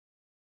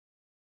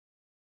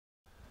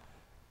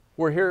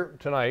We're here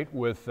tonight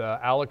with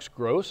Alex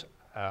Gross.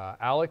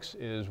 Alex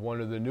is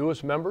one of the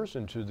newest members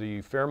into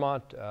the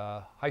Fairmont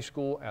High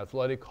School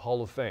Athletic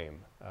Hall of Fame.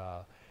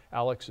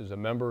 Alex is a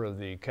member of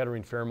the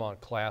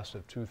Kettering-Fairmont class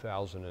of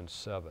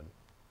 2007.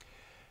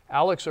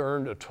 Alex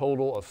earned a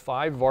total of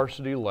 5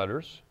 varsity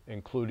letters,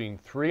 including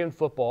 3 in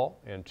football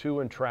and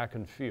 2 in track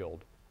and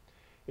field.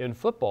 In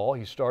football,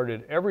 he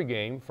started every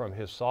game from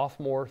his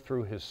sophomore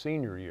through his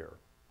senior year.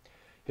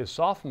 His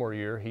sophomore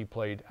year, he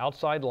played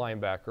outside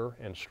linebacker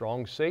and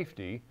strong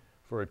safety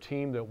for a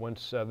team that went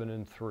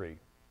 7-3.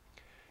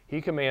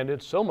 He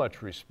commanded so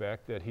much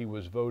respect that he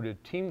was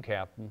voted team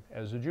captain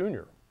as a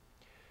junior.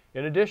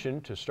 In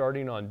addition to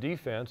starting on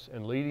defense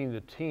and leading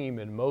the team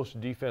in most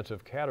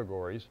defensive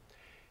categories,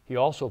 he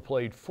also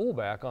played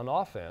fullback on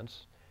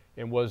offense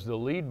and was the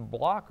lead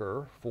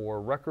blocker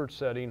for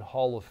record-setting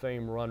Hall of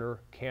Fame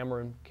runner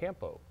Cameron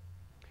Campo.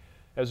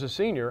 As a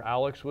senior,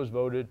 Alex was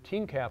voted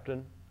team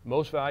captain,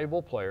 most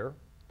valuable player,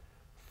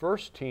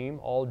 first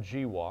team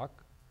All-GWAC,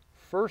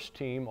 first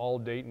team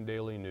All-Dayton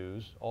Daily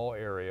News,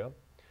 All-Area,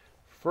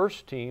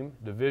 first team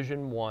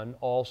Division I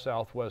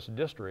All-Southwest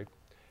District,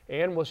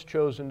 and was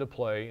chosen to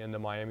play in the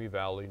Miami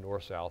Valley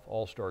North-South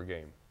All-Star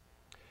Game.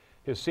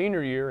 His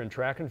senior year in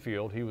track and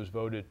field, he was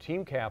voted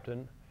team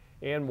captain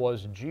and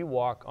was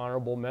GWAC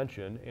honorable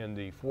mention in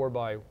the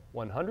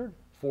 4x100,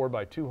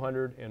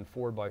 4x200, and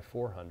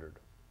 4x400.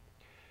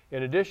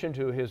 In addition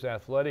to his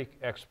athletic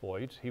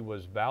exploits, he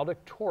was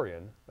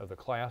valedictorian of the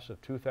class of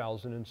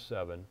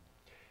 2007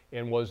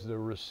 and was the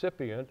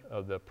recipient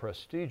of the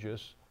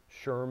prestigious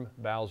Sherm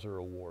Bowser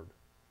Award.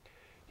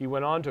 He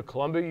went on to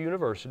Columbia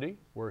University,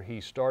 where he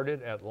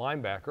started at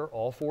linebacker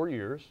all 4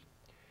 years.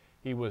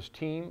 He was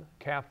team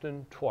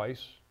captain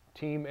twice,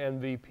 team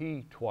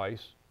MVP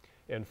twice,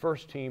 and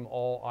first team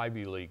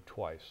All-Ivy League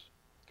twice.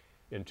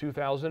 In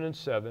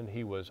 2007,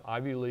 he was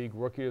Ivy League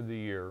Rookie of the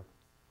Year,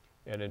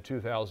 and in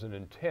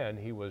 2010,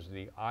 he was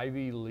the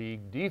Ivy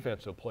League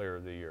Defensive Player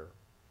of the Year.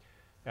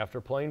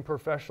 After playing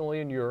professionally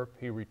in Europe,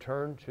 he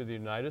returned to the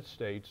United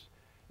States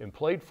and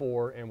played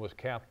for and was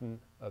captain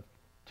of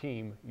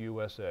Team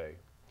USA.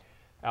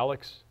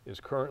 Alex is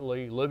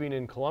currently living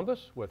in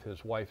Columbus with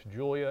his wife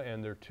Julia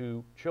and their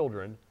 2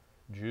 children,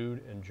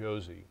 Jude and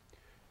Josie.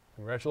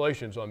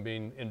 Congratulations on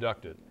being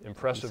inducted.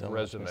 Impressive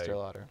resume. Mr.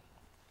 Lauder.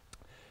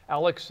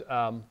 Alex,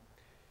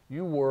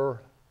 you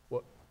were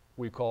what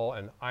we call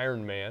an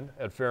Iron Man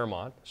at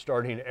Fairmont,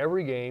 starting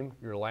every game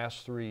your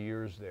last 3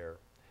 years there.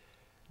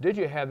 Did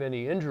you have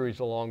any injuries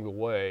along the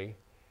way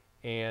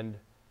and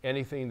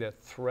anything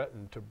that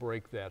threatened to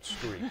break that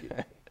streak?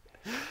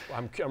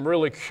 I'm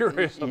really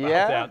curious about that.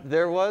 Yeah,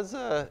 there was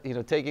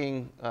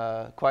taking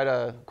quite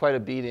a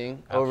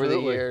beating over the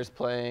years,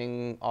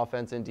 playing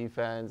offense and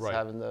defense,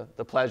 having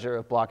the pleasure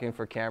of blocking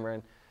for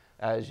Cameron,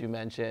 as you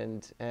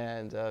mentioned,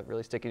 and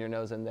really sticking your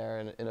nose in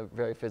there in a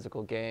very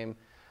physical game.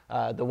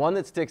 The one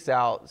that sticks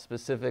out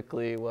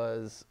specifically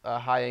was a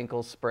high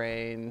ankle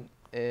sprain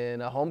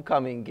in a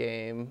homecoming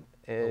game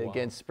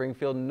against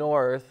Springfield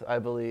North, I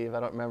believe.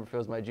 I don't remember if it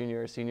was my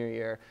junior or senior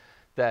year.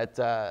 That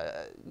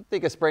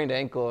think a sprained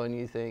ankle and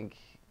you think,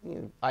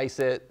 ice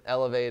it,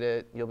 elevate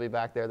it, you'll be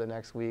back there the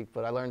next week.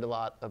 But I learned a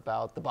lot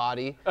about the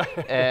body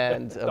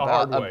and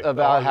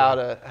about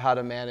how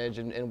to manage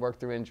and work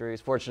through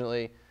injuries.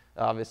 Fortunately,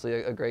 obviously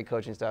a great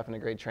coaching staff and a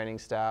great training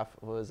staff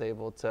was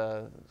able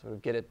to sort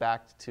of get it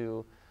back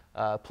to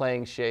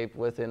playing shape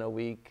within a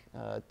week.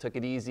 Took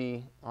it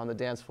easy on the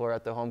dance floor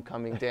at the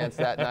homecoming dance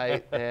that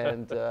night,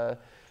 and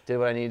did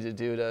what I needed to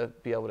do to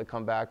be able to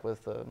come back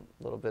with a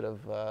little bit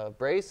of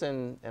brace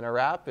and a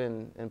wrap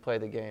and play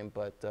the game.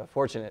 But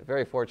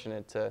very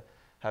fortunate to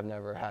have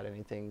never had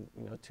anything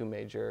too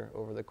major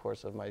over the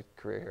course of my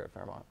career here at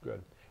Fairmont.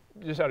 Good.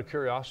 Just out of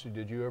curiosity,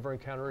 did you ever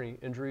encounter any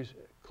injuries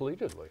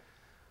collegiately?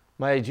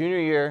 My junior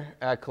year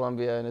at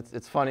Columbia, and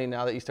it's funny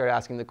now that you start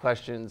asking the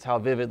questions, how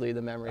vividly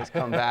the memories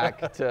come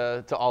back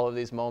to all of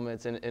these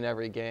moments in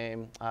every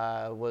game.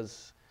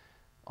 Was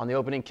on the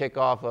opening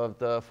kickoff of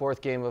the 4th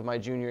game of my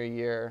junior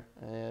year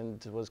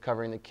and was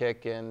covering the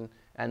kick and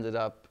ended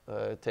up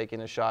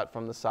taking a shot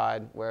from the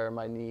side where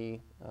my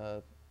knee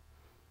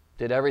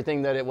did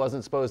everything that it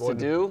wasn't supposed to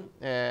do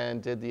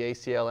and did the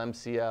ACL,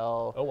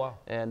 MCL,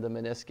 and the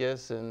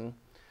meniscus, and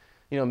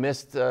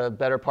missed a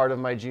better part of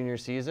my junior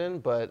season.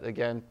 But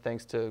again,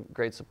 thanks to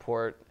great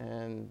support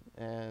and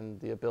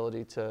the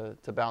ability to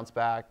bounce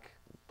back,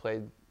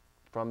 played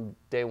from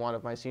day 1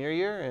 of my senior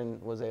year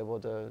and was able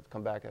to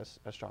come back as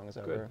strong as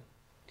ever.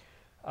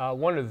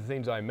 One of the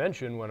things I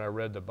mentioned when I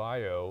read the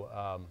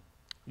bio,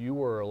 you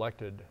were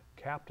elected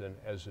captain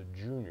as a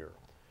junior.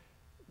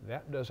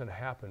 That doesn't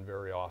happen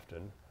very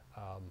often.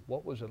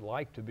 What was it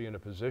like to be in a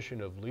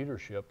position of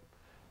leadership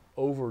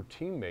over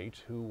teammates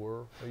who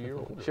were a year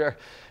older? Sure.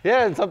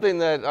 Yeah, and something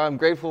that I'm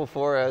grateful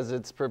for, as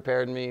it's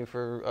prepared me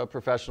for a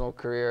professional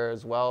career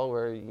as well,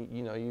 where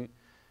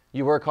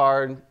you work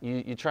hard,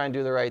 you try and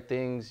do the right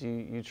things,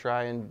 you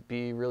try and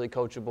be really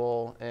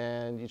coachable,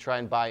 and you try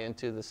and buy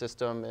into the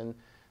system and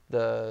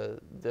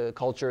the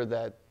culture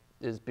that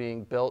is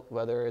being built,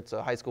 whether it's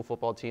a high school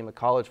football team, a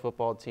college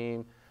football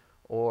team,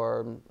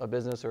 or a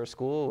business or a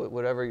school,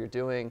 whatever you're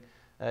doing,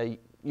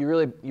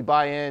 you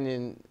buy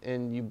in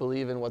and you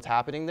believe in what's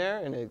happening there,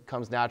 and it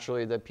comes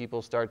naturally that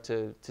people start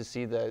to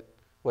see that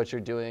what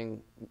you're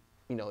doing,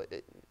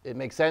 it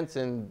makes sense,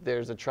 and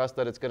there's a trust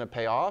that it's going to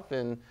pay off,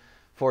 and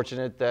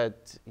fortunate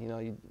that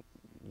you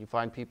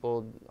find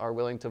people are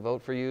willing to vote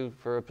for you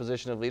for a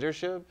position of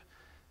leadership,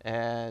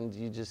 and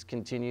you just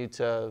continue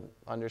to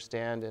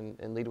understand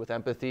and lead with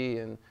empathy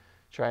and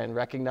try and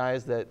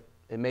recognize that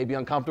it may be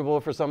uncomfortable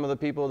for some of the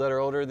people that are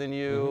older than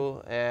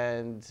you,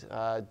 and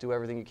do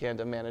everything you can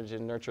to manage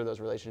and nurture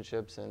those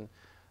relationships and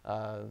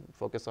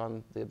focus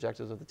on the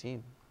objectives of the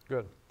team.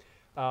 Good.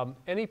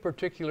 Any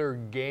particular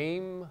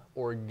game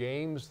or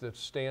games that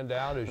stand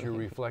out as you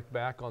reflect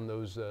back on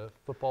those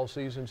football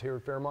seasons here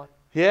at Fairmont?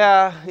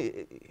 Yeah,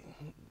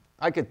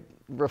 I could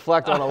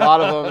reflect on a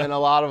lot of them, and a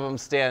lot of them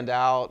stand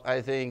out. I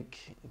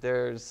think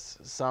there's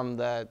some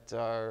that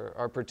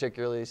are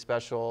particularly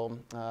special.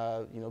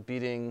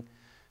 Beating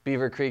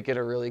Beaver Creek in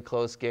a really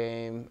close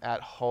game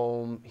at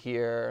home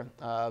here,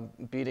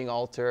 beating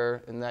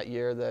Alter in that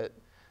year that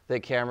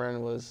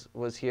Cameron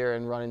was here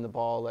and running the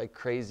ball like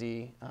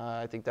crazy.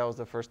 I think that was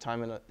the first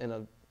time in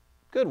a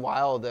good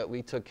while that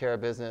we took care of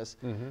business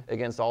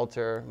against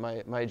Alter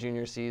my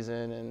junior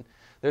season. And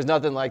there's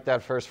nothing like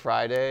that first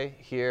Friday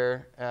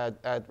here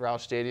at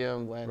Roush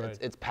Stadium when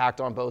it's packed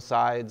on both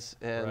sides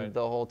and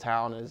the whole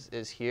town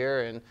is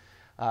here, and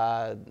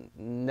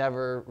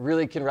never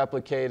really can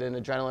replicate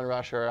an adrenaline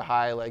rush or a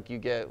high like you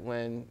get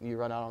when you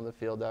run out on the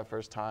field that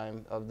first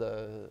time of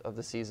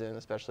the season,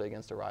 especially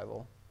against a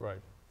rival.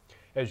 Right.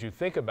 As you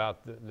think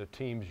about the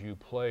teams you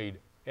played,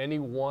 any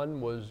one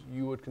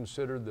you would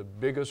consider the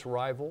biggest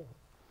rival?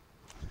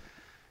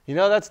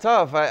 That's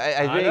tough.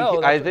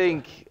 I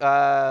think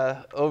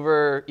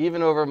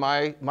over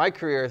my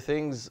career,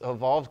 things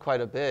evolved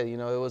quite a bit. It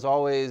was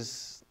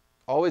always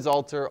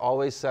Alter,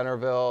 always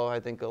Centerville.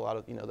 I think a lot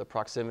of the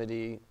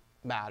proximity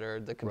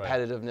mattered, the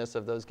competitiveness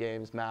of those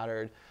games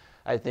mattered.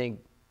 I think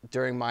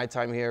during my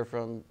time here,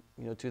 from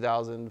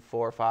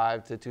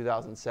 2004-05 to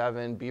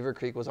 2007, Beaver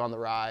Creek was on the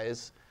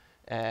rise,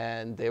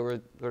 and they were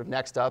sort of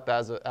next up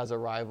as a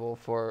rival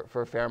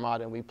for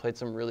Fairmont, and we played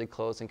some really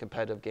close and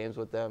competitive games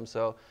with them.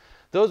 So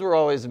those were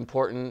always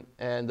important,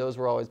 and those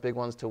were always big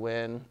ones to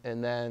win.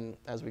 And then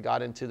as we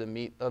got into the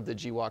meat of the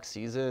GWAC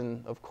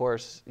season, of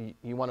course,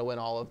 you want to win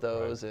all of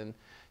those. And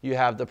you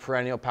have the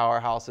perennial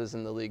powerhouses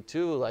in the league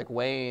too, like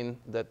Wayne,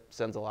 that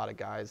sends a lot of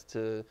guys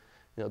to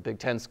Big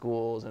Ten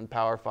schools and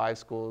Power 5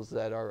 schools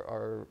that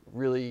are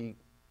really,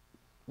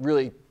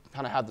 really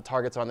kind of have the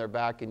targets on their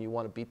back, and you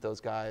want to beat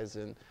those guys,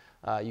 and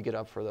you get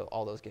up for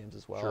all those games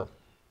as well. Sure.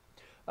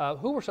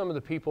 Who were some of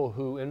the people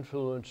who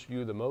influenced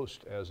you the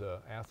most as an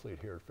athlete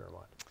here at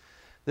Fairmont?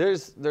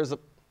 There's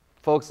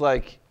folks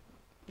like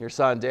your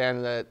son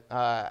Dan that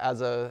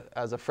as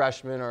a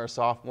freshman or a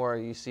sophomore,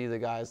 you see the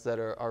guys that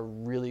are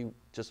really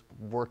just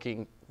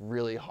working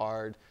really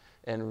hard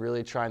and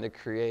really trying to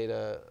create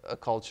a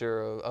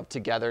culture of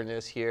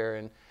togetherness here.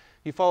 And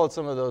you followed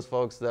some of those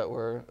folks that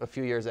were a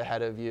few years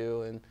ahead of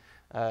you, and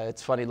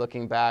it's funny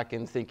looking back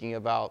and thinking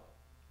about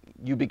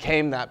you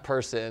became that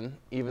person,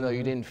 even though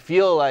you didn't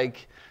feel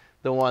like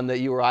the one that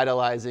you were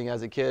idolizing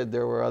as a kid.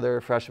 There were other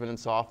freshmen and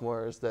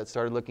sophomores that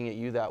started looking at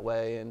you that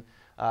way, and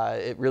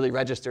it really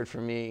registered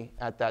for me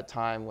at that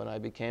time when I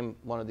became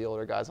one of the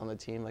older guys on the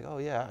team. Like, oh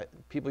yeah,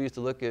 I used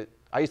to look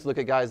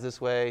at guys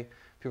this way,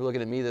 people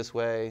looking at me this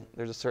way.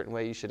 There's a certain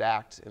way you should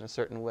act, in a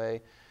certain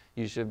way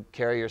you should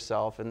carry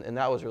yourself, and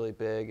that was really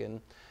big.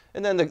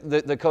 And then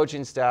the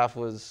coaching staff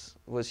was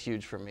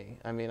huge for me.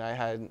 I mean, I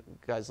had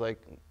guys like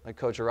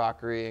Coach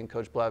Aracari and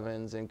Coach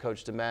Blevins and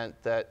Coach Dement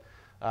that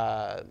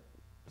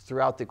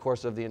throughout the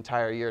course of the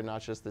entire year,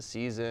 not just the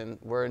season,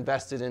 were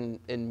invested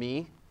in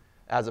me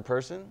as a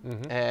person.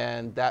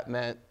 And that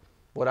meant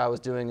what I was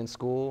doing in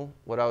school,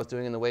 what I was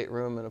doing in the weight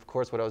room, and of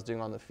course what I was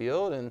doing on the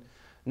field. And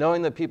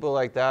knowing that people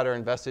like that are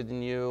invested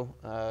in you,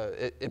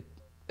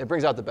 it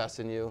brings out the best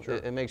in you. Sure.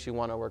 It makes you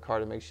want to work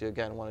hard. It makes you,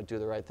 again, want to do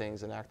the right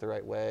things and act the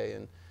right way.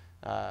 And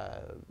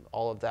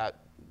all of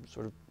that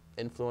sort of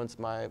influenced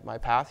my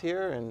path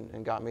here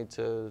and got me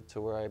to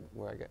where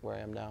I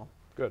am now.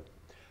 Good.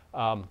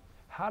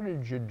 How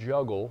did you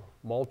juggle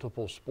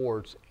multiple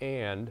sports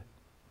and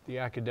the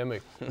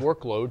academic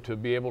workload to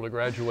be able to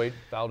graduate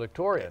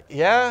valedictorian?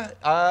 Yeah.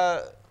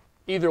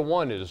 Either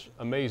one is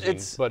amazing,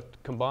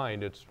 but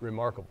combined, it's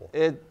remarkable.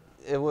 It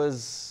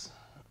was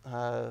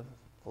a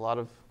lot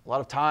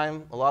of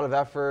time, a lot of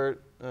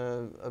effort,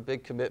 a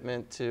big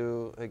commitment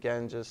to,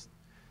 again, just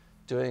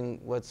doing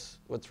what's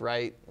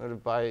right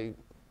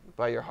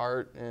by your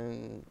heart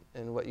and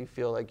what you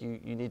feel like you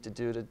need to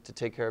do to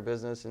take care of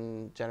business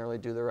and generally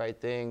do the right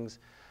things.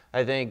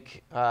 I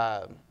think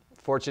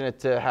fortunate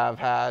to have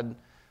had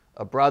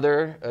a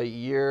brother a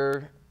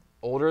year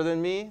older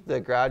than me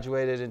that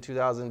graduated in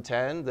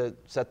 2010 that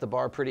set the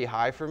bar pretty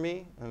high for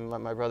me. And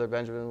my brother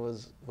Benjamin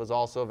was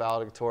also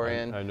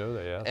valedictorian. I know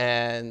that, yeah.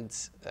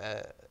 And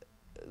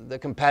the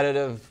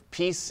competitive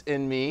piece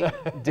in me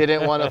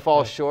didn't want to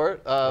fall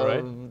short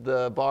of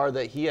the bar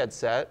that he had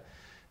set.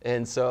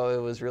 And so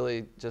it was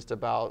really just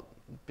about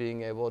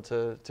being able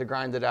to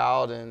grind it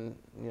out and,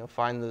 you know,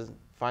 find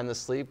the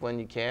sleep when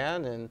you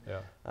can,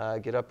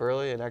 and get up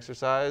early and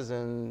exercise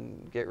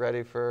and get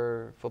ready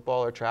for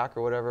football or track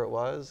or whatever it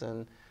was,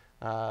 and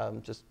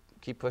just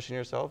keep pushing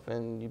yourself,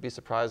 and you'd be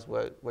surprised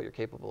what you're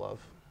capable of.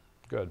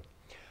 Good.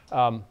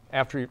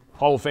 After your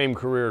Hall of Fame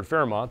career at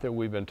Fairmont that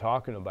we've been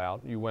talking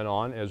about, you went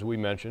on, as we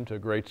mentioned, to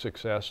great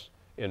success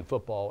in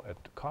football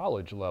at the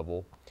college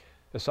level.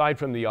 Aside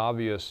from the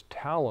obvious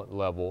talent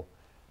level,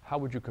 how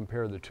would you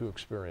compare the two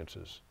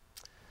experiences?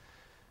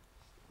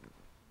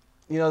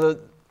 You know,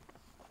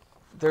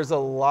 there's a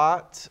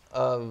lot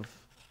of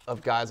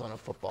guys on a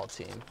football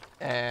team,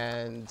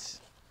 and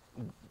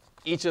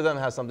each of them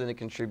has something to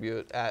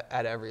contribute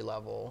at every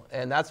level.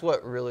 And that's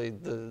what really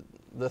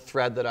the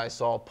thread that I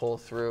saw pull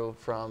through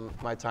from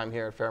my time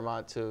here at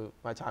Fairmont to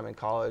my time in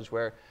college,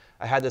 where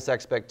I had this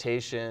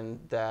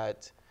expectation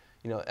that,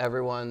 you know,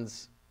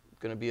 everyone's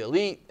going to be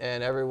elite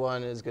and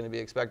everyone is going to be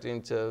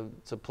expecting to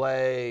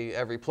play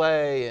every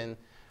play. And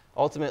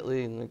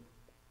ultimately,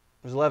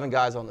 there's 11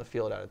 guys on the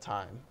field at a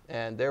time.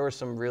 And there were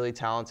some really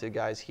talented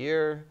guys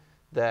here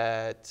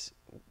that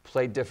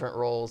played different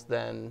roles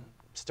than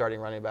starting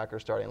running back or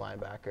starting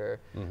linebacker.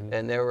 Mm-hmm.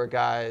 And there were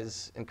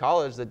guys in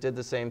college that did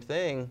the same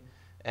thing.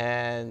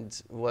 And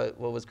what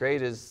was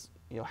great is,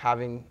 you know,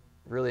 having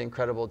really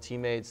incredible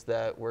teammates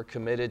that were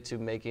committed to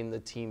making the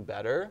team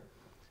better.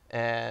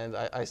 And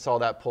I saw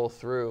that pull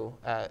through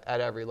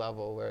at every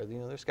level, where, you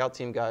know, there's scout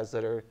team guys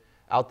that are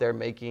out there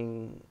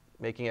making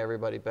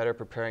everybody better,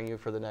 preparing you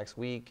for the next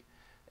week,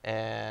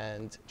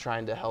 and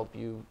trying to help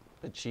you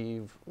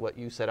achieve what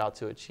you set out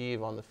to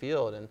achieve on the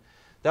field. And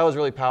that was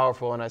really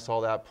powerful, and I saw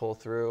that pull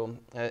through.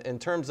 In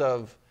terms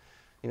of,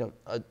 you know,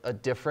 a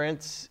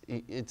difference,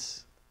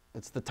 it's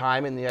the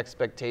time and the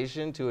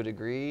expectation to a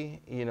degree.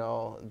 You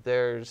know,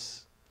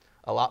 there's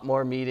a lot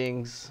more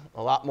meetings,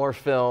 a lot more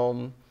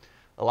film,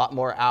 a lot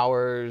more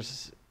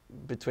hours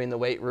between the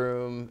weight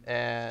room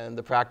and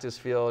the practice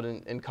field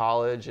in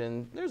college,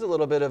 and there's a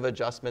little bit of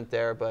adjustment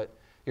there, but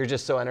you're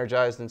just so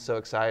energized and so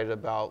excited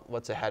about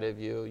what's ahead of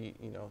you.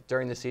 You know,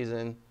 during the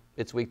season,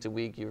 it's week to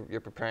week.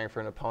 You're preparing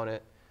for an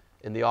opponent.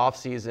 In the off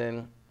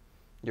season,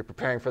 you're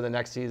preparing for the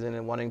next season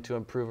and wanting to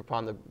improve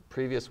upon the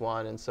previous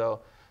one. And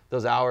so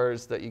those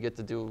hours that you get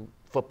to do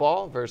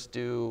football versus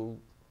do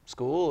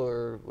school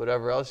or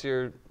whatever else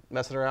you're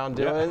messing around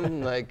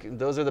doing, like,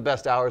 those are the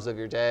best hours of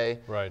your day.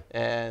 Right.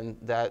 And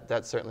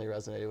that certainly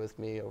resonated with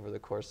me over the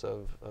course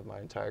of my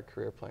entire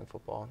career playing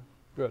football.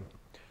 Good.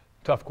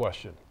 Tough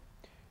question.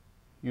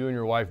 You and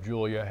your wife,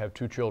 Julia, have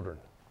 2 children.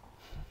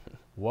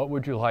 What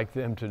would you like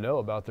them to know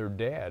about their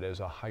dad as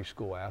a high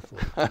school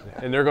athlete?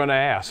 And they're going to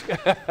ask.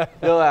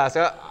 They'll ask.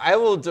 I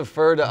will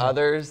defer to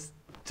others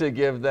to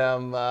give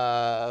them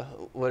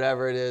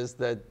whatever it is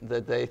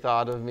that they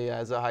thought of me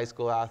as a high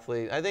school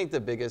athlete. I think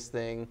the biggest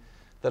thing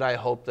that I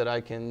hope that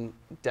I can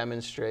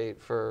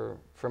demonstrate for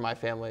my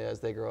family as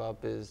they grow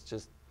up is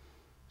just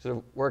sort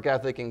of work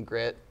ethic and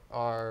grit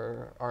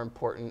are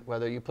important,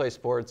 whether you play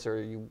sports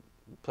or you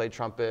play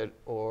trumpet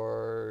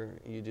or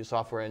you do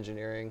software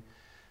engineering.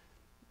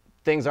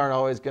 Things aren't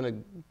always going to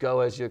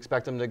go as you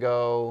expect them to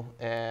go,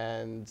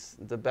 and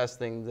the best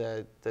thing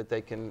that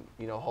they can,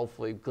 you know,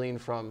 hopefully glean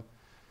from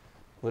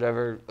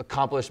whatever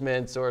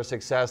accomplishments or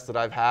success that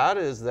I've had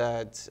is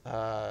that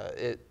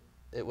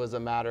it was a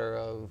matter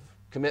of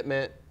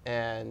commitment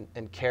and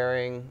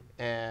caring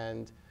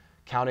and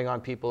counting on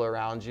people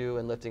around you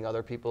and lifting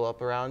other people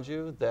up around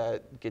you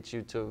that gets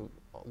you to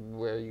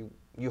where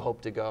you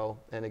hope to go.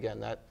 And again,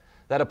 that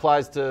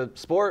applies to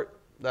sport,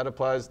 that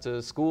applies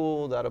to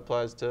school, that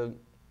applies to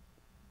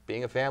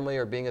being a family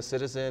or being a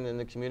citizen in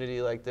a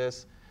community like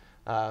this.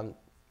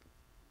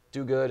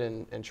 Do good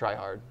and try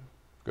hard.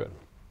 Good.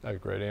 That's a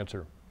great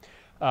answer.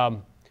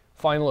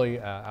 Finally,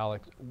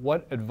 Alex,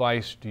 what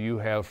advice do you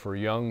have for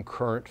young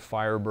current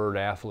Firebird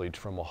athletes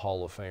from a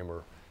Hall of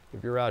Famer?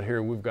 If you're out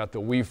here, we've got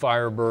the wee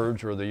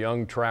Firebirds or the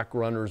young track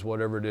runners,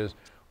 whatever it is.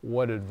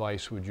 What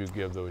advice would you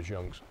give those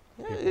young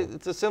people?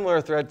 It's a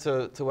similar thread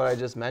to what I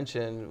just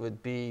mentioned.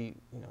 Would be,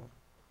 you know,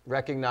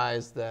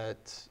 recognize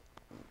that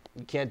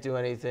you can't do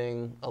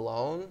anything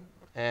alone,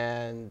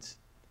 and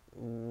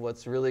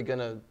what's really going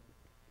to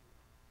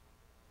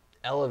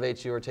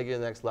elevate you or take you to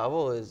the next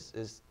level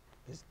is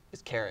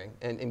caring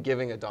and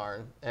giving a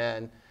darn.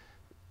 And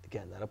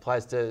again, that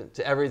applies to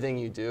everything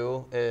you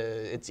do.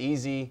 It's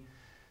easy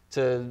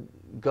to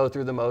go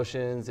through the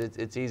motions.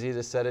 It's easy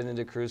to set it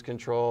into cruise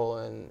control,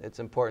 and it's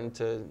important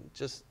to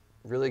just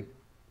really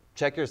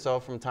check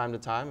yourself from time to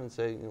time and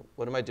say, you know,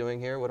 what am I doing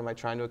here? What am I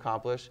trying to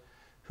accomplish?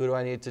 Who do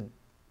I need to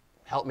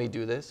help me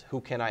do this? Who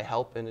can I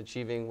help in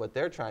achieving what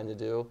they're trying to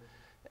do?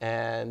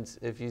 And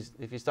if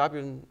you stop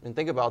and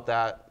think about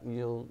that,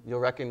 you'll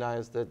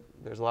recognize that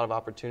there's a lot of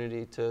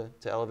opportunity to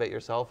elevate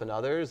yourself and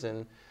others,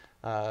 and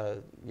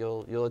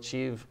you'll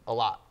achieve a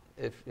lot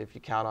if you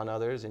count on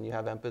others and you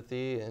have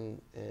empathy and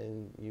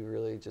you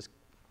really just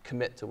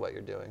commit to what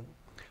you're doing.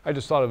 I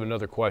just thought of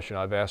another question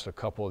I've asked a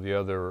couple of the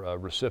other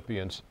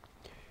recipients.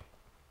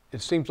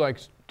 It seems like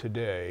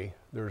today,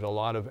 there's a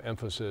lot of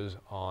emphasis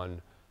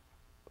on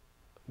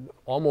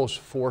almost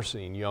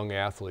forcing young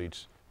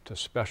athletes to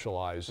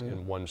specialize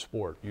in one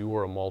sport. You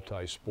were a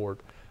multi-sport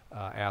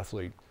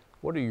athlete.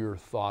 What are your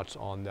thoughts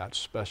on that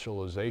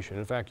specialization?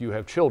 In fact, you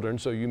have children,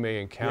 so you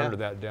may encounter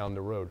that down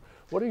the road.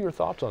 What are your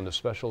thoughts on the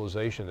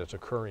specialization that's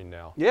occurring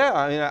now? Yeah,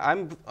 I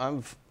mean,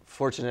 I'm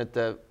fortunate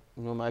that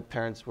my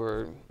parents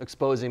were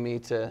exposing me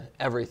to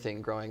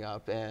everything growing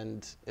up,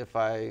 and if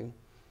I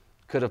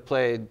could have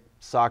played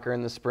soccer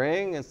in the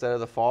spring instead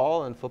of the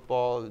fall, and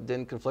football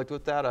didn't conflict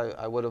with that,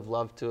 I would have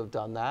loved to have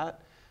done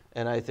that.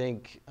 And I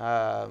think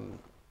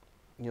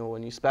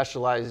when you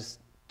specialize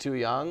too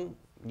young,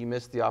 you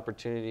miss the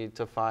opportunity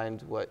to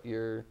find what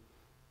you're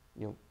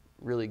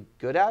really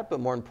good at, but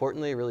more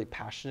importantly, really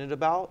passionate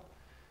about.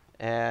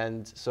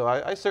 And so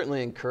I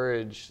certainly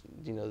encourage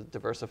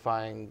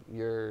diversifying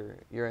your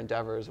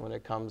endeavors when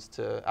it comes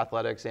to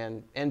athletics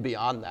and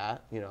beyond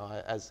that.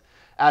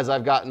 As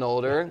I've gotten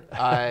older,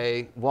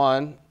 I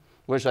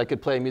wish I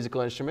could play a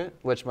musical instrument,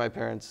 which my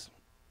parents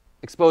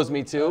exposed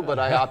me to, but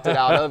I opted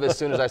out of as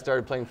soon as I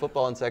started playing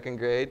football in 2nd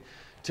grade.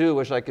 2,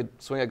 wish I could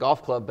swing a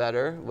golf club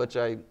better, which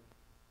I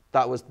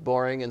thought was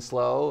boring and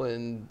slow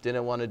and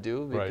didn't want to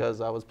do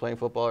because I was playing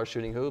football or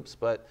shooting hoops.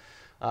 But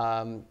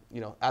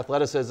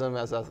athleticism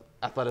as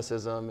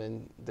athleticism,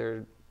 and there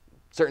are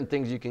certain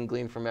things you can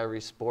glean from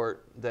every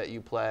sport that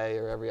you play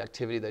or every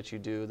activity that you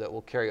do that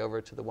will carry over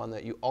to the one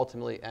that you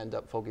ultimately end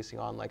up focusing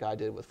on, like I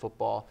did with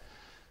football.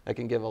 I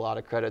can give a lot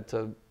of credit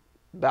to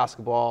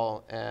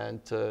basketball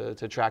and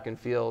to track and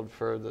field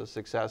for the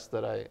success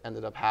that I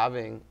ended up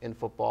having in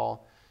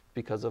football,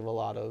 because of a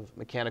lot of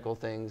mechanical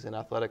things and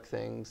athletic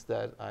things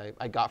that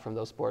I got from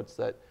those sports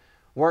that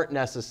weren't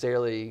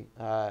necessarily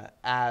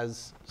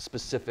as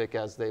specific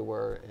as they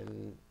were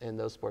in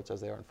those sports as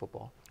they are in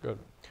football. Good.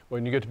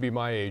 When you get to be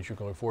my age, you're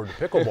going forward to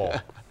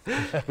pickleball.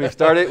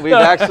 We've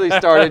actually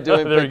started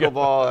doing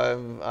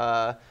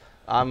pickleball.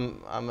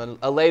 I'm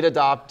a late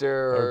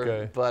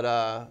adopter, but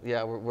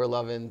yeah, we're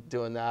loving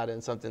doing that,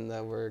 and something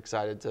that we're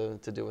excited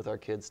to do with our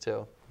kids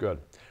too. Good.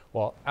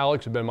 Well,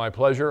 Alex, it's been my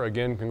pleasure.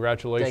 Again,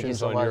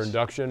 congratulations on your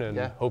induction, and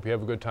hope you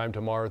have a good time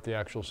tomorrow at the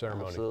actual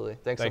ceremony. Absolutely.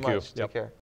 Thanks so much. Take care.